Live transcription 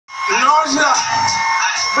No, sir.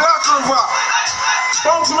 Black River.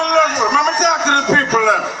 Bounce me level. Let me talk to the people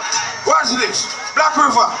then. Watch this. Black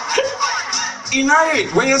River. In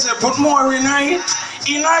it, when you say put more in it,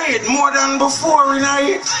 more than before in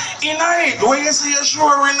it. In it, when you say you're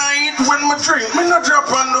sure in it, when me drink, me not drop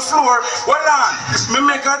on the floor. Hold on, me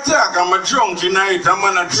make a talk, I'm a drunk in it. I'm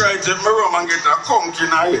gonna try to take my rum and get a conk in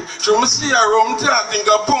it. So me see a rum talk, think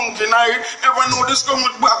a punk in it. Ever know this come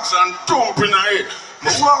with box and thump in it. Me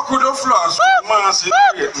walk with the floss, mass in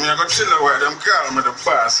it. Me I go chill away, them call me the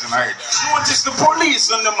boss in it. Notice the police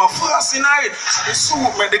and them are fast in it. The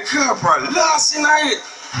suit me, the corporal, last in it.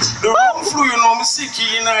 The rum flu, you know, me see key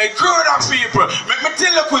in it. Crowd of people. Make me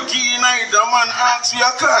tell you quick key in it. The man asks you a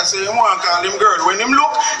car, say you want to call him girl. When him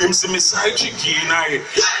look, him see me side chick key in it.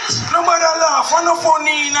 Nobody laugh, I no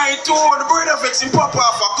funny in it too. The brother vex him pop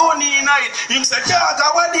off a gun in it. Him say, dog,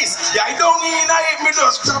 what this? Yeah, I don't in it. Me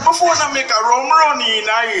just grab a phone and make a rum run in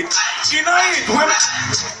it. In it, when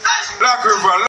Black River.